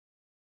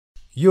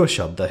यो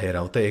शब्द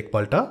हेरौं त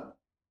एकपल्ट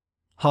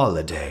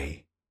holiday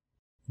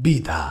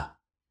बिदा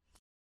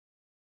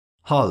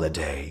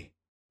holiday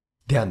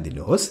ध्यान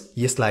दिनुहोस्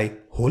यसलाई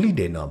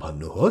holiday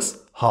नभन्नुहोस्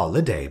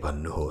holiday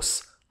भन्नुहोस्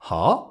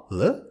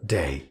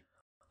holiday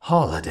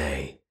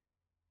holiday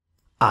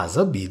आज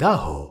बिदा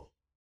हो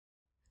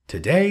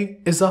Today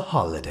is a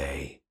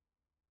holiday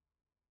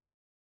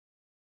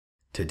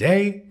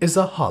Today is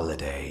a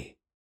holiday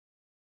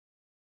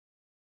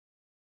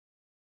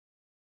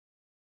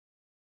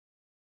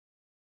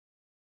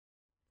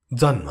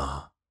जन्म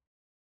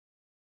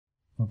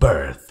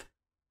birth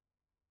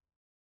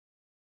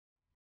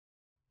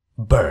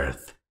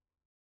birth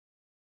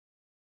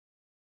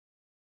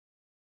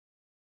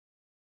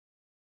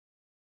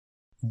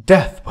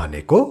death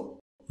भनेको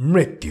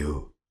मृत्यु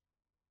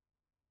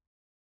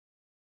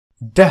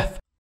death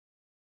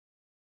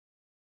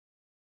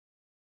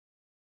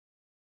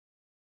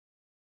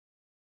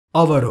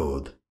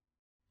अवरोध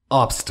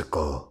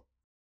obstacle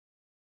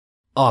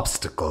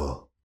obstacle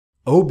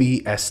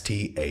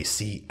obstacle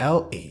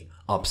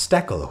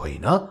obstacle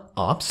होइन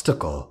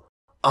obstacle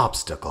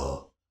obstacle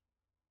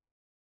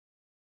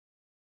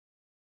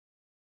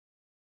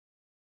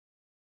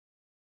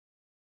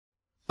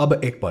अब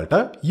एकपल्ट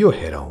यो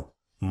हेरौं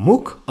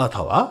मुख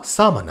अथवा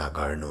सामना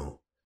गर्नु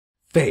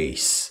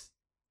face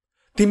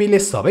तिमीले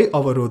सबै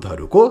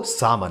अवरोधहरूको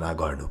सामना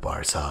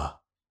गर्नुपर्छ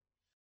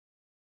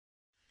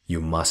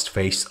You must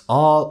face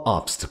all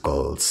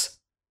obstacles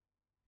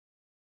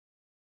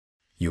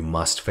You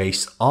must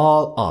face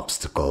all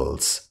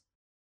obstacles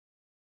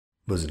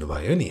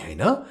बुझ्नुभयो नि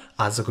हैन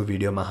आजको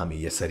भिडियोमा हामी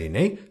यसरी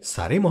नै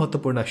सारै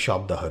महत्त्वपूर्ण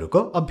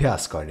शब्दहरूको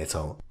अभ्यास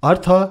गर्नेछौं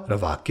अर्थ र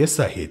वाक्य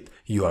सहित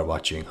You are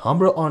watching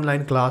Hamro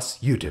Online Class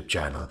YouTube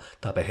channel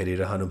तपाई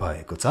हेरिरहनु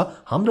भएको छ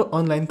हाम्रो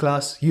अनलाइन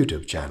क्लास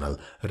YouTube channel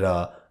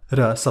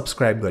र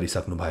सब्स्क्राइब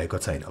गरिसक्नु भएको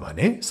छैन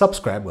भने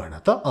सब्स्क्राइब गर्न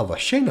त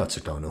अवश्य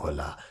नछुटाउनु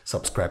होला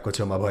सब्स्क्राइबको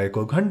छेउमा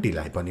भएको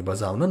घण्टीलाई पनि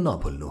बजाउन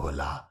नभुल्नु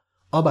होला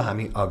अब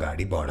हामी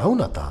अगाडि बढौं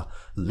न त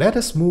Let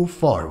us move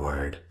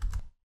forward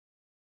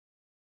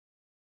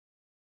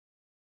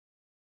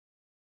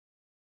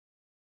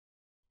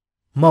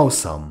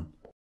मौसम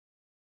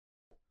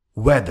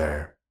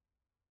weather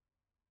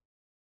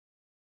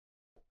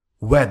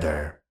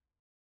weather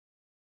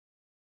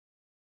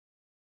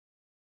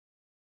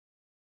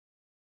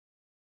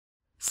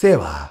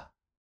सेवा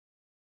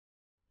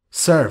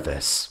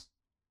service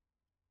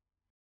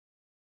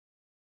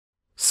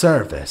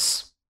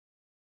service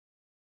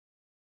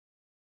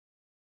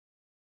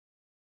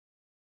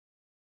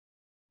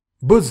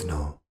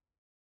बुझ्नु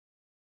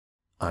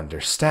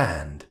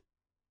understand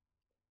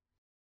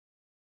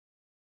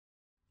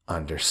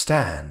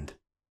understand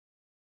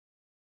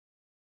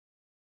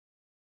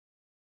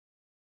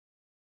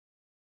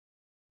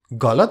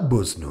गलत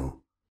बुझ्नु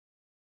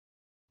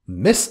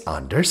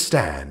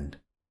misunderstand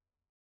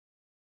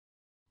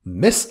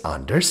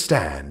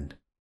misunderstand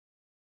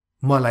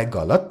मलाई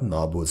गलत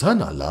नबुझ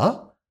न ल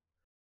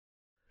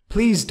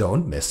Please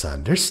don't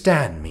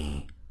misunderstand me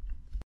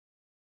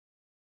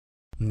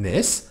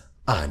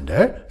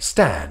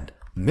misunderstand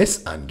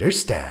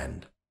misunderstand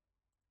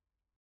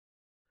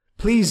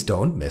Please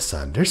don't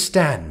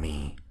misunderstand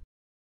me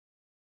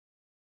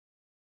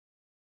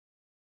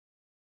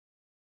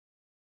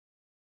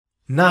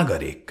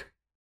नागरिक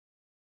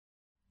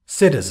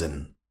citizen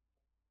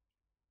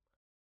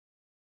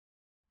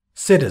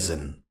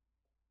citizen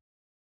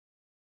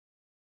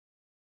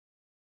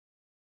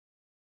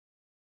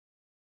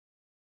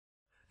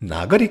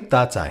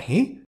नागरिकता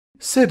चाहिँ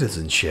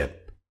citizenship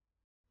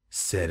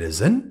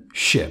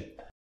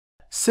citizenship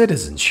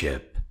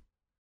citizenship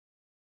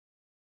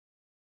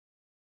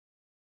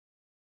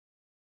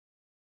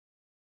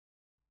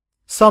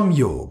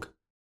संयोग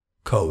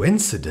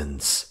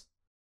coincidence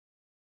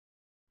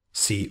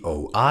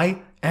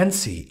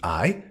coincidence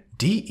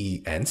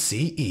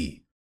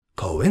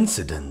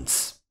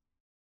coincidence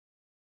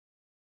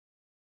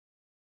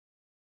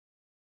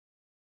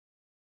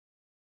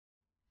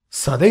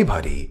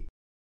सधैँभरि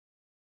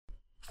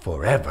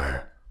forever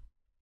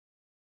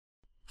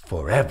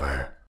forever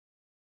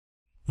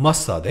म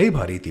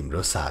सधैँभरि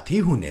तिम्रो साथी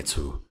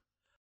हुनेछु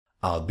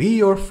I'll be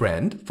your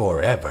friend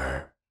forever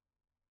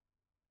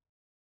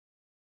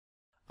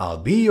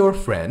I'll be your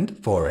friend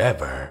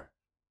forever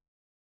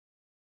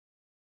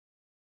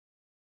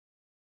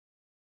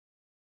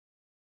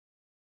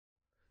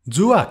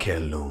जुआ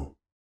खेल्नु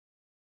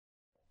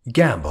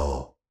gamble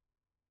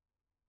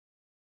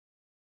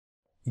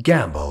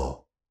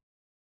gamble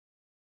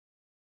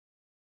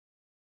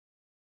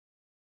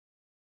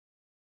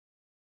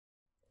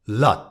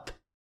लत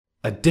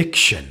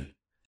addiction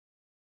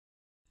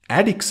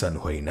addiction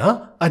होइन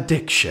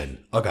addiction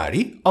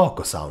अगाडि अ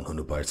को साउन्ड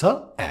हुनुपर्छ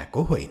ए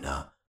को होइन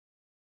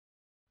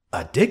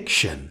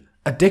addiction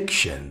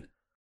addiction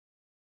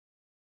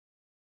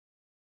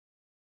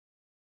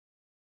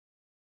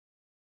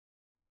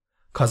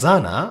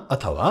खजाना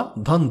अथवा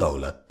धन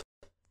दौलत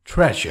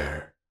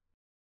treasure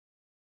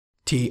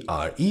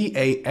treasure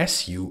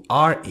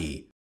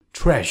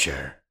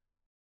treasure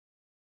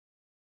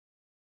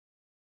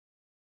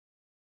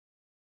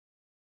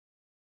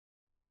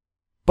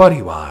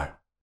परिवार,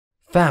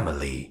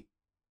 family.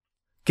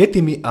 के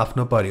तिमी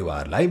आफ्नो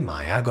परिवारलाई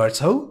माया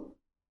गर्छौ?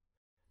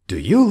 Do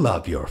you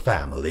love your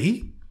family?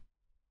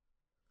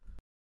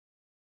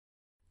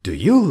 Do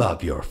you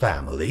love your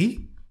family?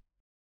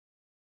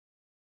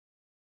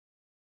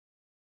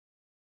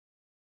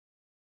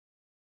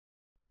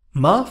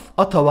 माफ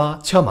अथवा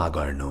क्षमा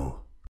गर्नु.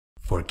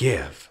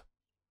 Forgive.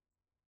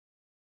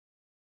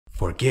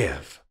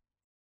 Forgive.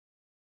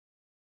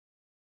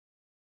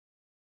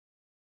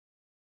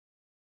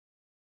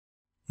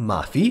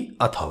 माफी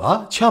अथवा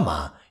क्षमा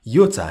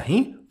यो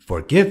चाहिँ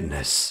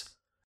forgiveness.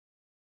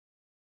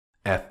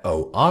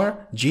 Forgiveness.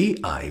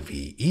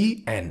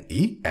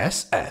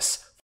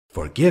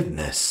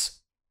 Forgiveness.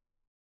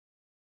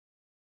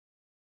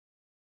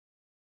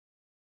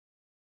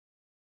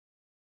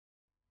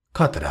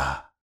 खतरा.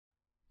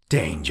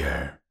 Danger.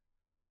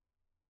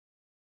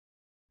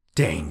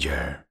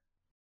 Danger.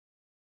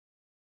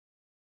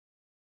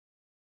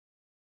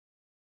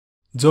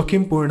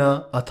 जोखिमपूर्ण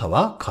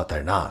अथवा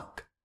खतरनाक.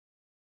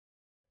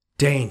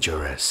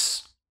 Dangerous.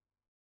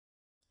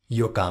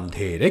 यो काम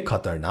धेरै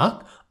खतरनाक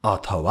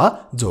अथवा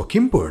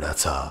जोखिमपूर्ण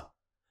छ.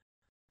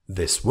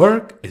 This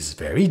work is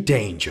very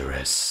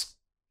dangerous.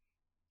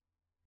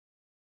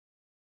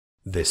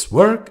 This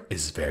work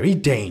is very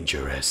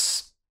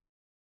dangerous.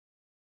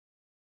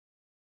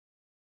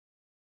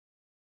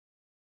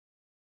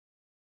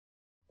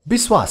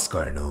 विश्वास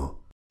गर्नु.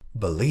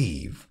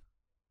 Believe.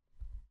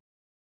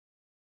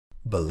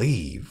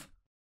 Believe.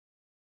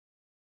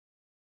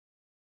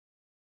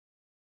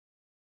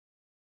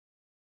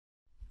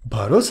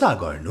 भरोसा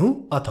गर्नु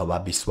अथवा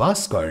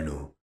विश्वास गर्नु.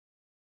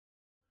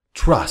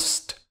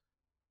 Trust.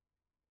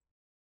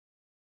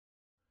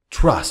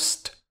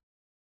 Trust.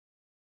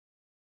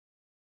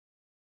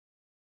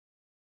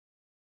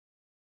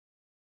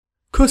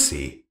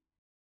 खुसी.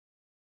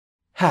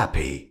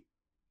 Happy.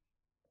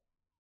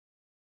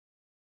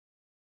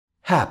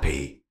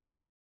 Happy.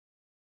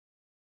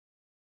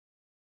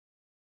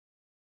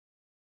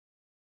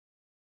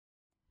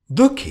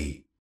 दुखी.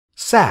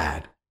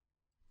 Sad.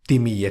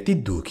 तिमी यति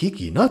दुखी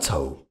किन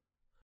छौ?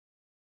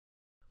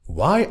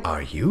 Why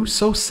are you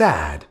so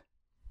sad?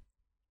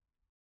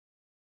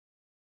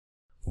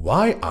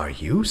 Why are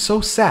you so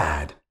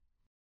sad?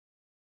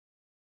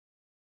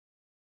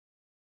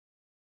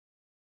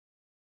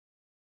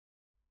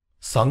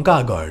 शंका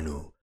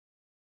गर्नु.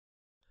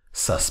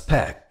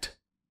 Suspect.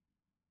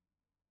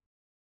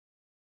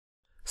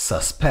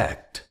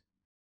 Suspect.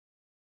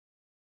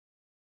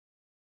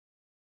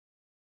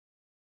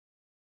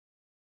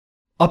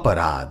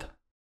 अपराध.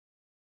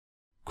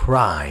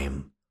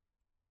 Crime.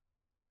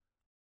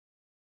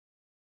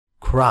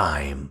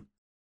 Crime.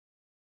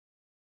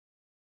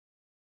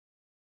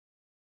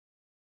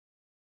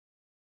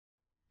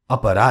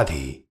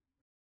 अपराधी.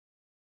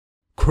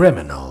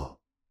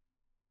 Criminal.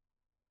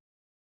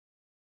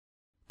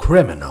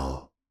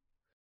 Criminal.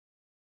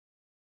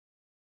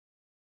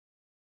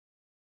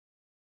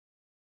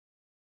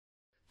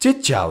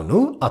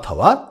 चिच्याउनु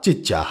अथवा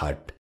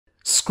चिच्याहट.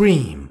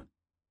 Scream.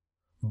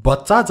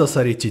 बच्चा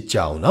जसरी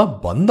चिच्याउन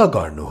बन्द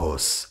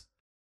गर्नुहोस्.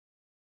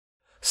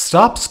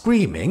 Stop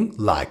screaming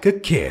like a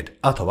kid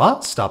अथवा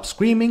stop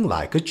screaming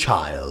like a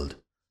child.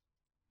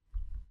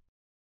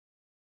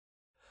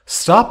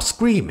 Stop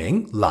screaming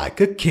like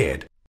a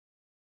kid.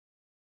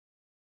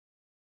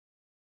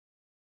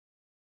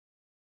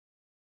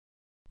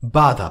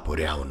 बाधा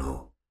पुर्याउनु.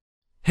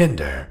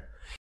 Hinder.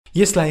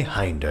 यसलाई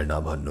hinder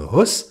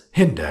नभन्नुहोस्.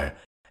 Hinder.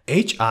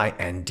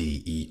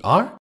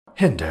 Hinder.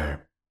 Hinder.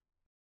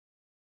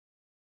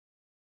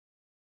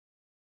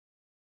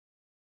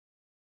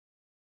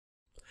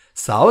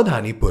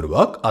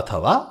 सावधानीपूर्वक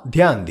अथवा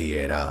ध्यान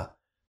दिएर.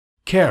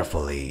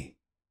 Carefully.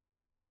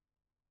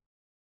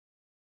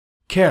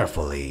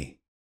 Carefully.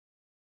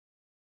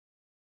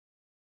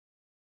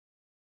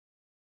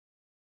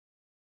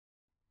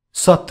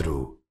 शत्रु.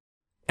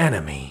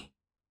 Enemy.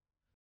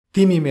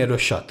 तिमी मेरो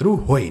शत्रु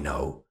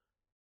होइनौ.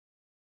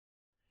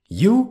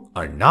 You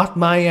are not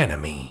my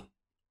enemy.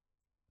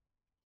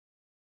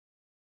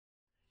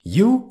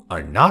 You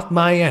are not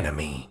my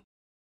enemy.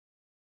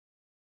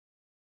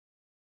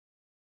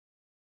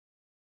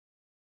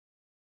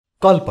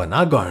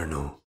 कल्पना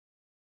गर्नु.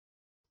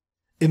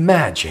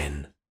 Imagine.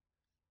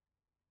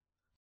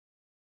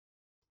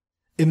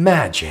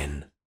 Imagine.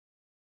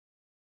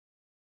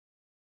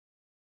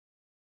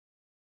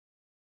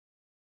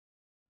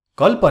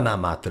 कल्पना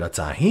मात्र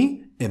चाहिँ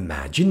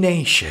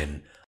imagination.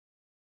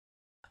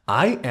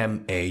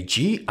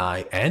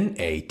 Imagination.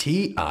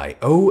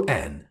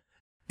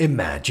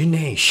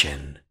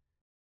 Imagination.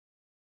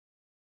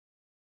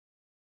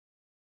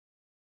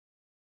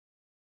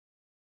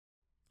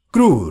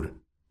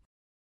 क्रूर.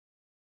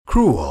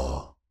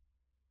 Cruel.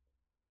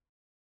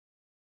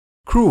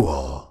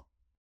 Cruel.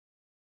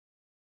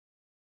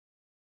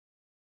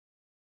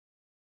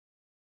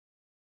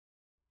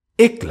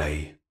 एक्लै.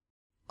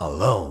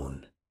 Alone.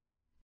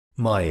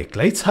 म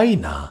एक्लै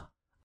छैन.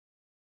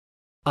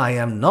 I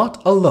am not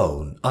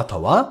alone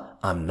अथवा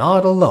I'm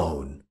not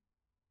alone.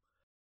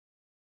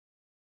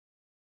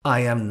 I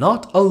am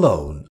not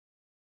alone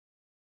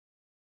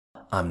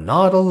I'm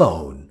not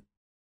alone.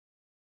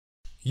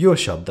 यो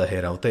शब्द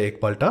हेरौं त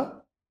एकपल्ट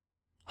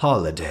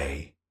holiday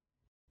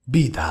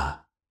बिदा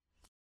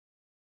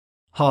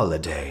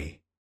holiday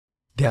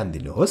ध्यान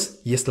दिनुहोस्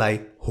यसलाई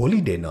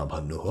holiday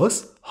नभन्नुहोस्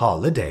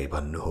holiday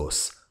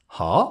भन्नुहोस्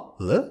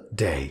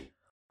holiday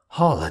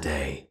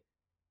holiday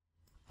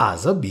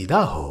आज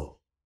बिदा हो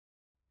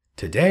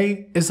Today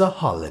is a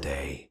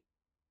holiday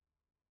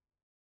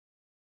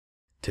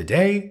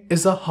Today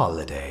is a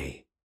holiday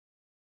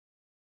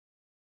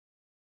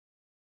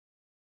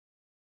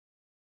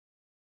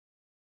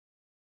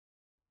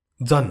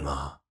जन्म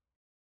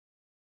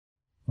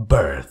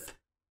birth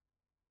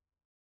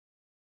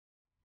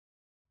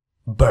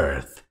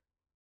birth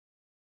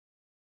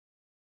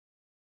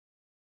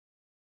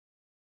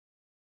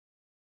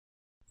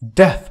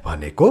death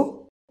भनेको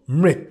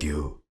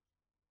मृत्यु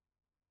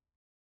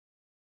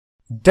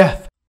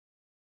death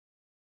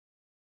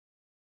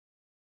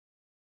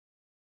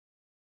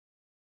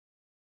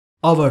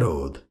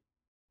अवरोध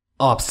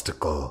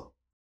obstacle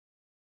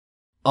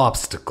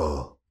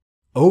obstacle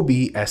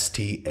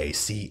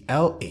obstacle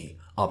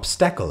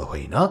obstacle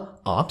होइन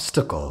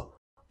obstacle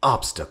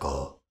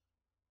obstacle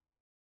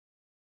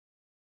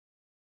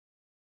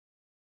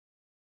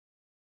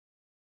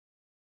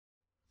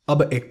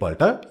अब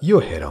एकपल्ट यो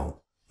हेरौं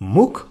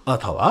मुख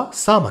अथवा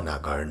सामना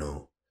गर्नु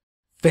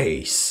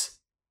face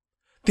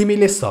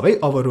तिमीले सबै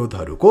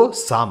अवरोधहरूको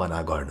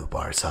सामना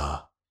गर्नुपर्छ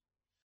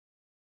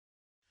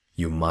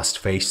You must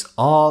face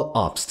all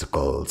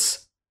obstacles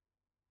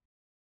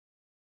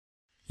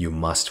You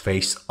must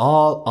face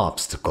all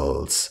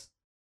obstacles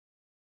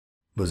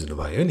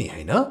बुझ्नुभयो नि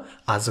हैन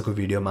आजको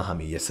भिडियोमा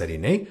हामी यसरी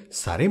नै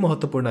सारै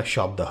महत्त्वपूर्ण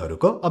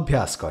शब्दहरूको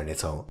अभ्यास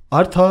गर्नेछौं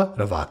अर्थ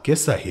र वाक्य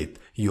सहित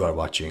You are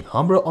watching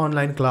Hamro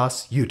Online Class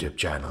YouTube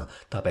channel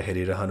तपाई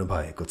हेरिरहनु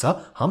भएको छ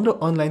हाम्रो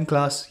अनलाइन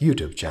क्लास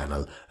YouTube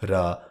channel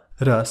र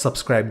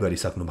सब्स्क्राइब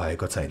गरिसक्नु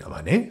भएको छैन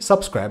भने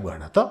सब्स्क्राइब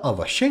गर्न त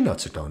अवश्य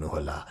नछुटाउनु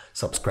होला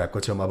सब्स्क्राइबको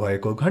छेउमा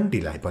भएको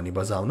घण्टीलाई पनि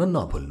बजाउन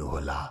नभुल्नु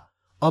होला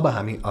अब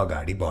हामी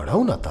अगाडि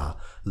बढौं न त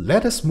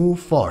Let us move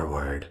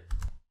forward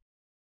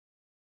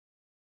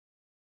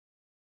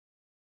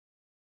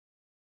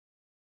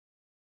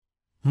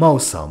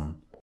मौसम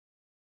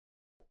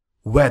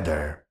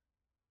weather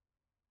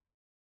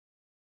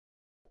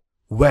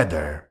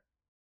weather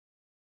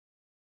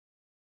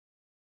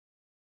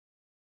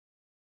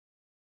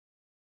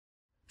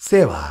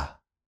सेवा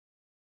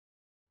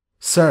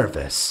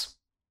service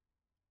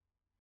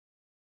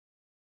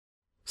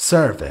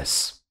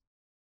service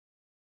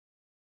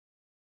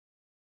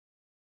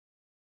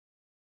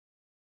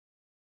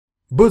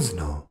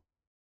बुझ्नु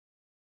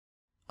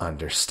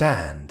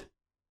understand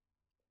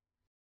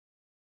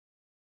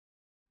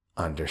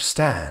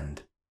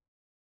understand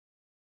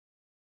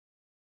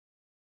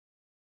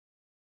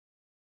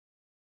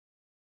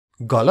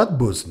गलत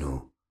बुझ्नु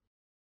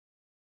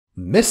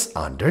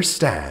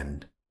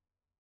misunderstand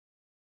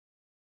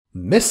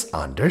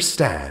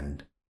misunderstand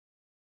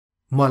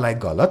मलाई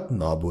गलत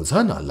नबुझ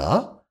न ल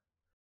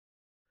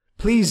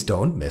Please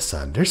don't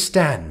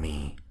misunderstand me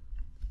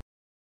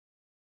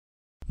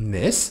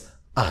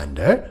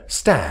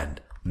misunderstand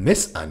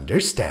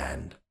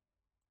misunderstand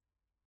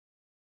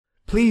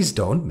Please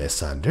don't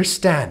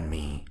misunderstand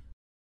me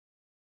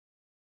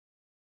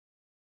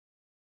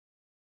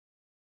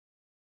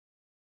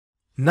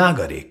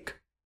नागरिक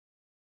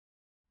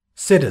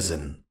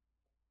citizen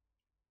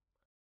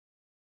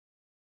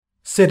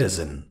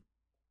citizen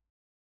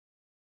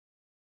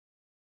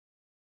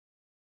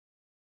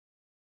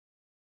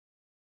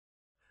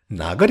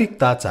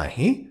नागरिकता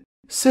चाहिँ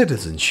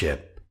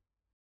citizenship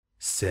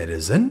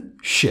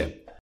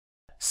citizenship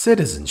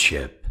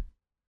citizenship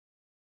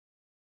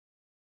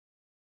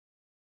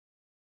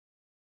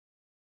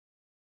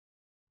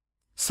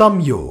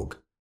संयोग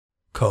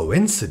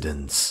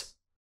coincidence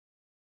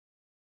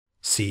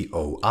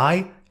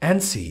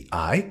coincidence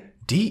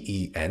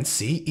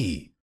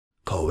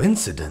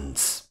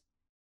coincidence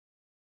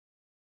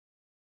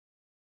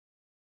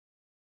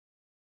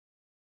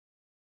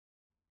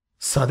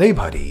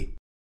सधैँभरि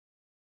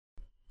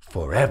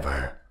forever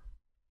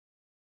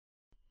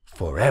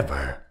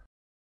forever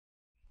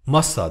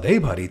म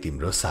सधैँभरि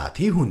तिम्रो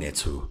साथी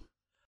हुनेछु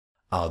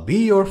I'll be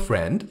your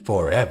friend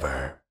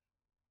forever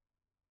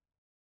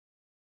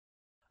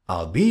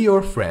I'll be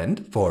your friend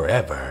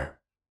forever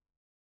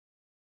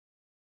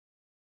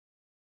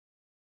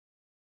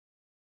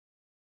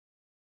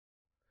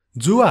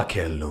जुआ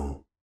खेल्नु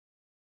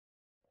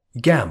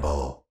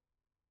gamble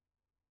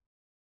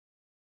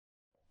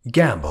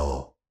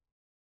gamble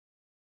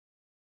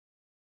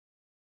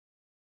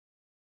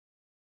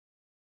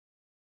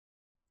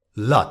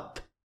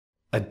लत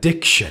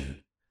addiction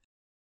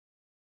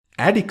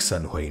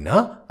addiction होइन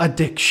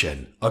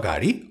addiction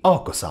अगाडि अ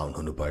को साउन्ड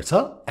हुनुपर्छ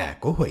ए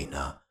को होइन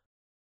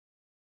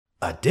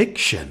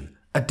addiction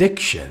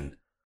addiction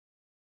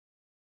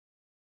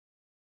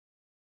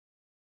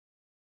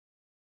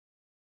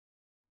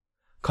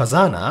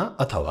खजाना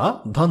अथवा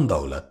धन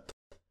दौलत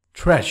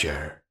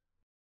treasure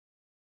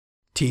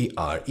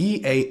treasure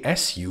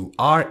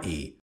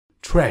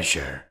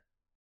treasure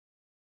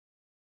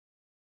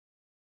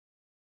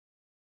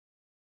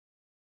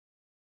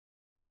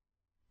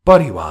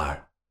परिवार,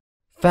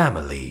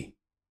 family.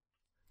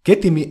 के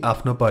तिमी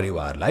आफ्नो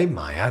परिवारलाई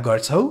माया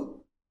गर्छौ?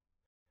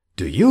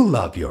 Do you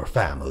love your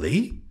family?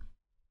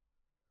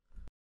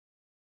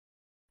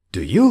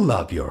 Do you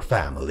love your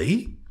family?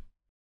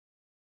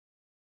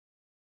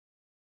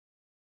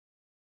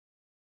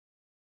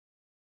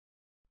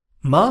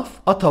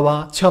 माफ अथवा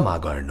क्षमा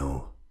गर्नु.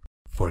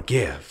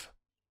 Forgive.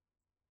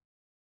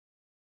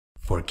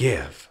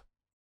 Forgive.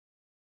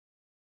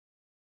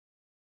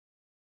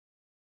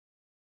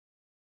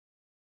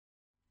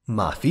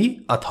 माफी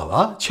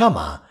अथवा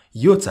क्षमा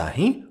यो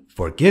चाहिँ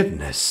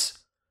forgiveness.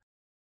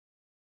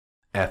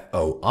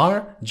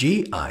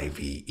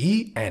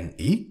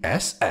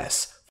 Forgiveness.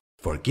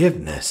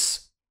 Forgiveness.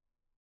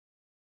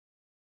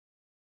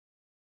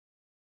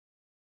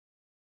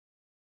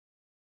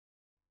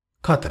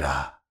 खतरा.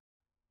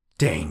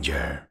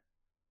 Danger.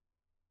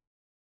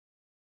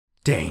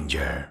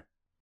 Danger.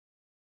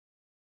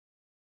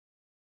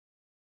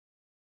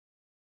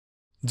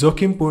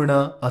 जोखिमपूर्ण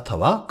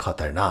अथवा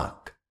खतरनाक.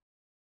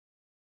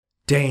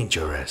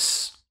 Dangerous.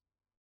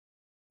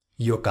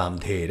 यो काम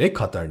धेरै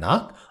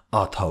खतरनाक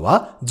अथवा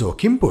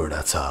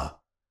जोखिमपूर्ण छ.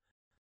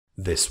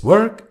 This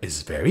work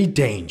is very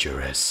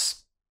dangerous.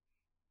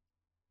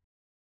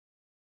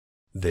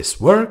 This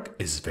work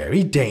is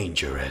very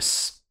dangerous.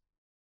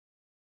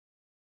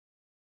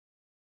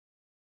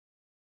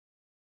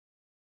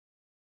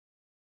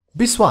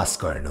 विश्वास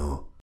गर्नु.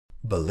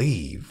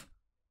 Believe.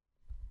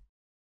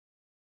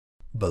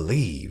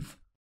 Believe.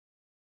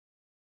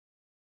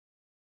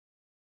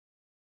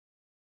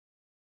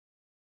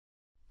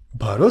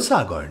 भरोसा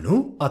गर्नु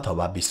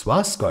अथवा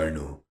विश्वास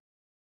गर्नु.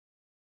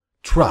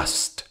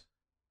 Trust.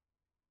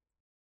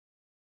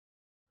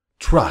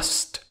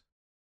 Trust.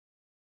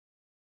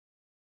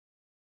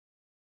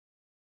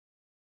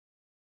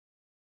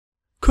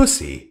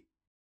 खुसी.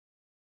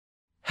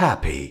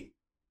 Happy.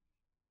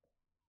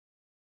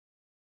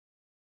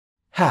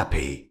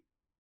 Happy.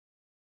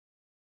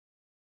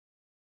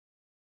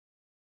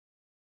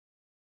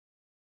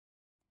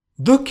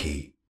 दुखी.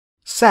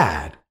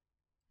 Sad.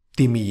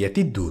 तिमी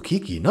यति दुखी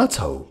किन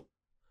छौ?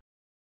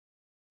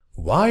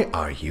 Why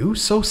are you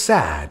so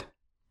sad?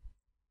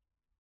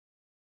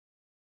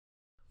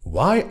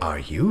 Why are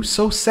you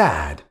so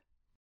sad?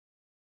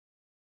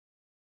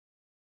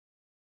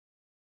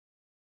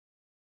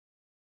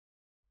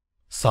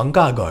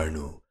 शंका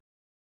गर्नु.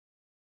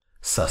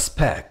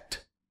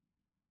 Suspect.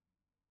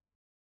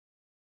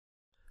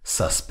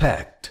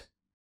 Suspect.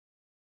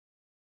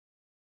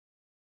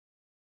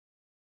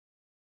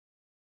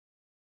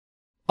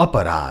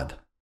 अपराध.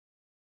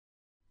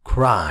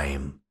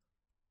 Crime.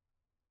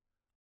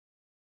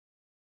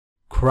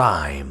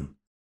 Crime.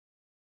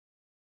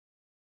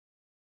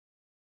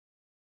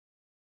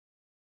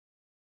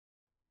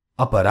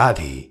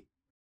 अपराधी.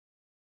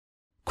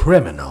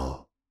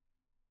 Criminal.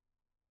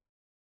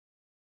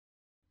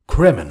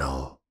 Criminal.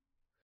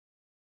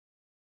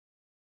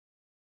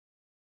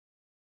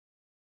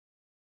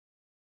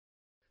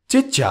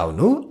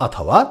 चिच्चाउनु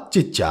अथवा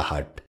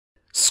चिच्चाहट.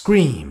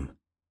 Scream.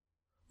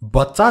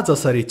 बच्चा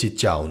जसरी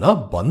चिच्चाउन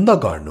बन्द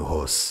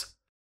गर्नुहोस्.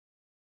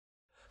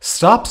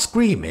 Stop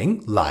screaming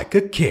like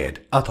a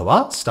kid अथवा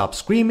stop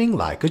screaming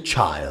like a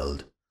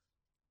child.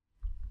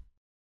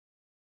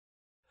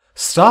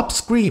 Stop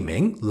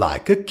screaming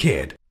like a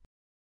kid.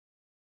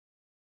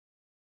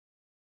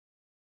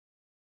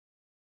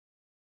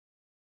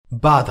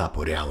 बाधा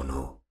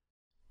पुर्याउनु.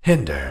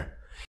 Hinder.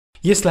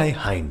 यसलाई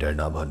hinder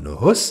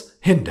नभन्नुहोस्.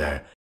 Hinder.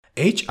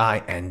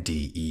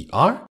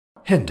 Hinder.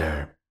 Hinder.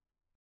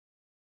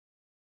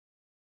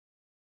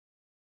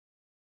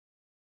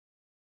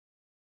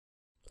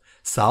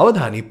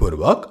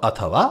 सावधानीपूर्वक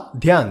अथवा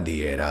ध्यान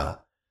दिएर.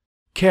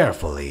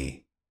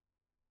 Carefully.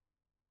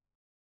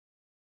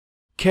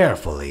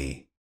 Carefully.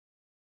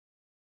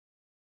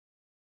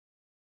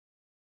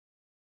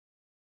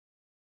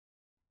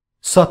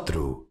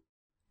 शत्रु.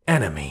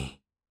 Enemy.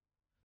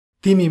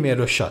 तिमी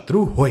मेरो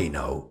शत्रु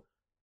होइनौ.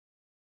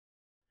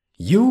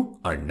 You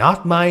are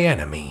not my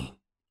enemy.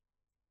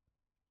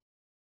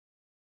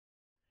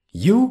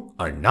 You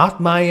are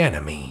not my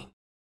enemy.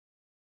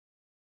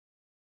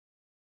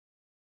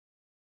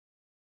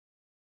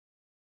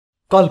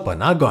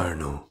 कल्पना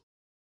गर्नु.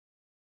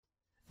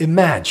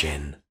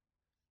 Imagine.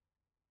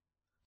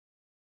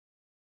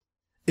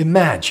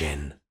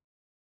 Imagine.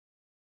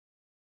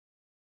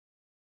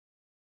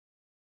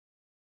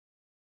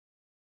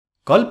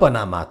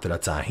 कल्पना मात्र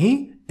चाहिँ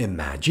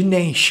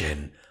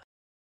imagination.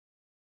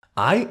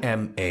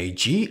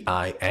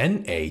 Imagination.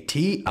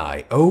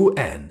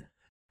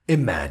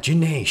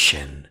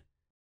 Imagination.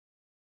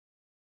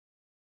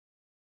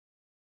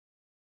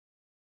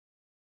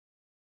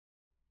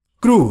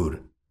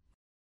 क्रूर.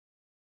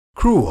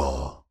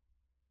 Cruel.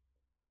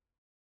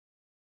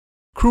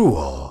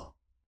 Cruel.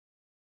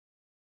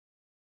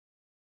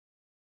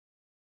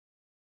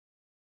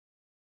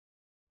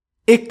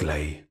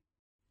 एक्लै.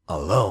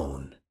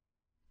 Alone.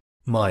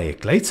 म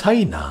एक्लै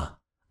छैन.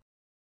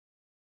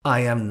 I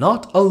am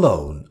not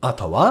alone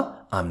अथवा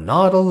I'm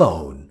not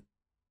alone.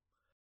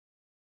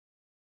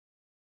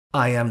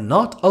 I am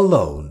not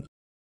alone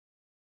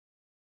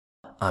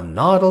I'm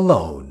not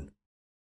alone.